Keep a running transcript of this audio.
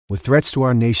With threats to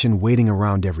our nation waiting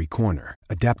around every corner,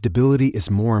 adaptability is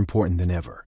more important than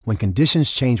ever. When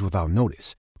conditions change without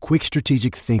notice, quick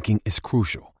strategic thinking is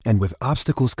crucial. And with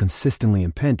obstacles consistently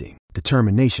impending,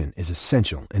 determination is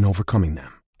essential in overcoming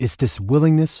them. It's this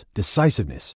willingness,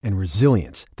 decisiveness, and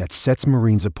resilience that sets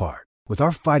Marines apart. With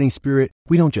our fighting spirit,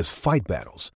 we don't just fight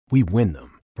battles, we win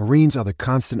them. Marines are the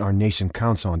constant our nation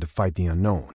counts on to fight the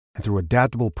unknown. And through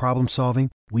adaptable problem solving,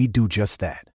 we do just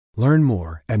that. Learn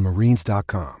more at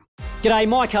marines.com. G'day,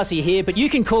 Mike Hussey here, but you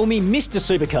can call me Mr.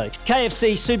 Supercoach.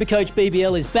 KFC Supercoach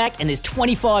BBL is back and there's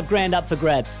 25 grand up for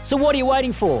grabs. So what are you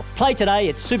waiting for? Play today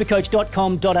at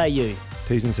supercoach.com.au.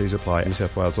 T's and C's apply. New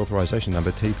South Wales authorisation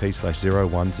number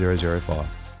TP/01005.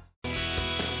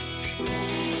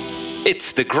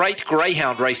 It's the Great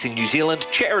Greyhound Racing New Zealand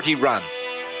charity run.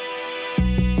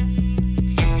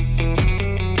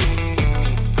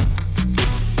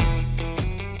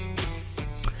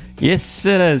 Yes,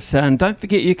 it is. And don't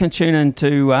forget you can tune in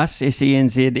to us,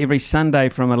 SENZ, every Sunday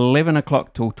from 11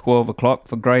 o'clock till 12 o'clock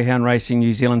for Greyhound Racing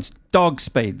New Zealand's Dog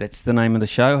Speed. That's the name of the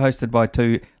show, hosted by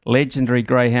two legendary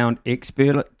greyhound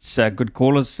experts, good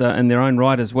callers in their own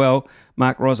right as well,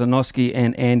 Mark Rosanowski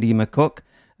and Andy McCook.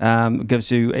 Gives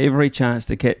you every chance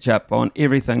to catch up on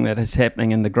everything that is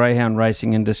happening in the greyhound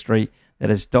racing industry.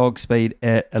 That is Dog Speed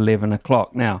at 11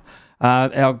 o'clock. Now,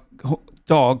 our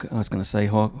dog, I was going to say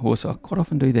horse, I quite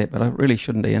often do that, but I really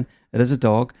shouldn't, Ian. It is a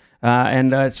dog,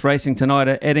 and it's racing tonight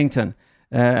at Addington.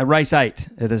 Race 8,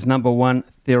 it is number 1,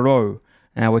 Theroux.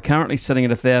 Now, we're currently sitting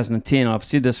at 1,010. I've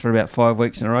said this for about 5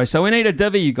 weeks in a row. So we need a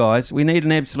divvy, you guys. We need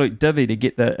an absolute divvy to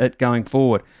get it going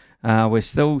forward. We're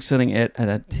still sitting at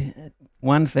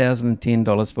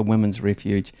 $1,010 for Women's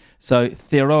Refuge. So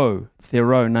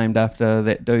Theroux, named after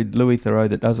that dude, Louis Theroux,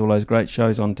 that does all those great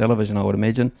shows on television, I would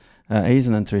imagine. He's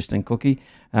an interesting cookie.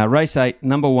 Race 8,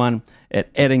 number 1 at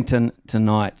Addington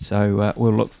tonight. So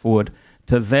we'll look forward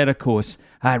to that, of course.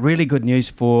 Really good news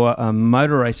for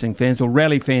motor racing fans, or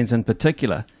rally fans in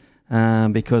particular,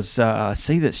 because I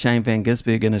see that Shane Van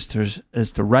Gisbergen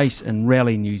is to race in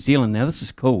Rally New Zealand. Now, this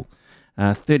is cool.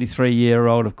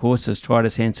 33-year-old, of course, has tried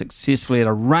his hand successfully at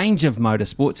a range of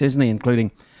motorsports, hasn't he,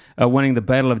 including winning the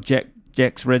Battle of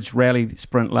Jack's Ridge Rally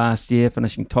Sprint last year,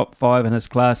 finishing top 5 in his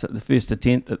class at the first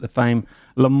attempt at the famed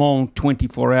Le Mans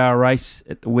 24-hour race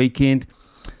at the weekend.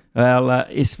 Well,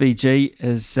 SVG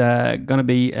is going to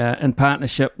be in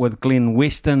partnership with Glenn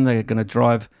Weston. They're going to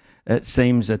drive, it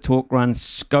seems, a talk run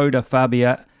Skoda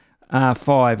Fabia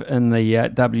R5 in the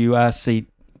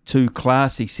WRC2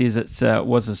 class. He says it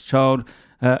was his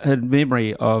childhood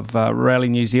memory of Rally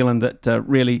New Zealand that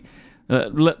really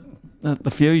lit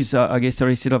the fuse, I guess.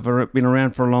 He said, I've been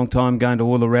around for a long time, going to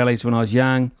all the rallies when I was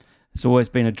young. It's always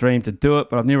been a dream to do it,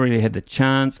 but I've never really had the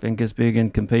chance. Van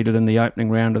Gisbergen competed in the opening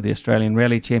round of the Australian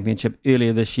Rally Championship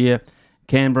earlier this year,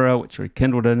 Canberra, which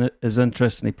rekindled his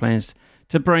interest, and he plans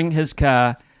to bring his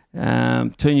car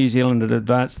to New Zealand and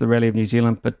advance the Rally of New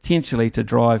Zealand, potentially to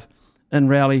drive in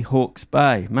Rally Hawke's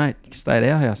Bay. Mate, you can stay at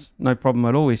our house. No problem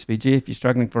at all, SVG, if you're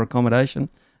struggling for accommodation.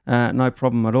 No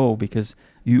problem at all, because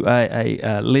you are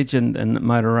a legend in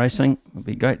motor racing. It would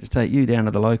be great to take you down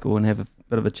to the local and have a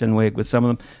bit of a chinwag with some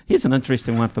of them. Here's an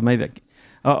interesting one for me that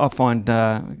I find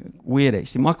weird,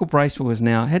 actually. Michael Bracewell is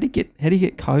now, how do you get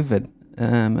COVID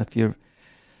if you're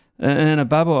in a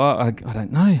bubble? I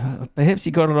don't know. Perhaps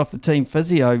he got it off the team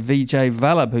physio, VJ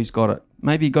Vallab, who's got it.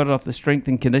 Maybe he got it off the strength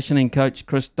and conditioning coach,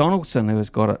 Chris Donaldson, who has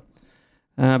got it.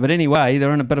 But anyway,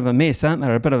 they're in a bit of a mess, aren't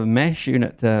they? A bit of a mash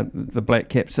unit, the Black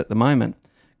Caps at the moment.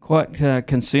 Quite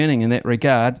concerning in that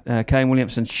regard. Kane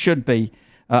Williamson should be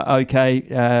okay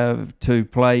to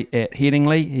play at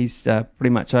Headingley. He's pretty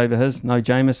much over his. No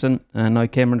Jameson, no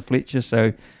Cameron Fletcher.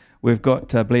 So we've got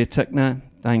Blair Tickner,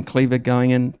 Dane Cleaver going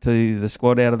into the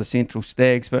squad out of the Central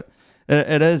Stags. But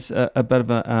it is a bit of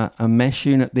a mash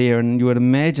unit there, and you would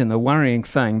imagine the worrying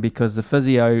thing, because the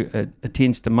physio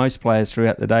attends to most players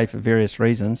throughout the day for various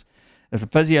reasons. If the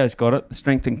physio's got it, the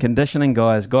strength and conditioning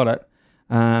guy has got it,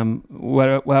 what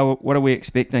are we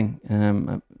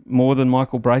expecting? More than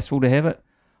Michael Bracewell to have it?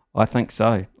 I think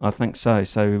so.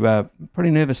 So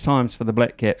pretty nervous times for the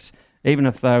Black Caps, even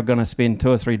if they're going to spend 2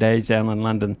 or 3 days down in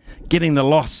London getting the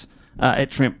loss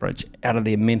at Trent Bridge out of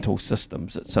their mental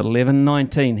systems. It's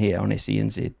 11:19 here on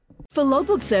SENZ. For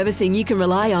logbook servicing you can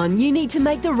rely on, you need to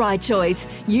make the right choice.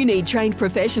 You need trained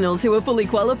professionals who are fully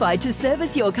qualified to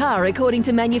service your car according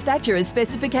to manufacturer's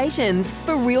specifications.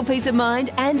 For real peace of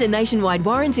mind and a nationwide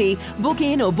warranty, book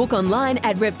in or book online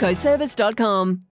at repcoservice.com.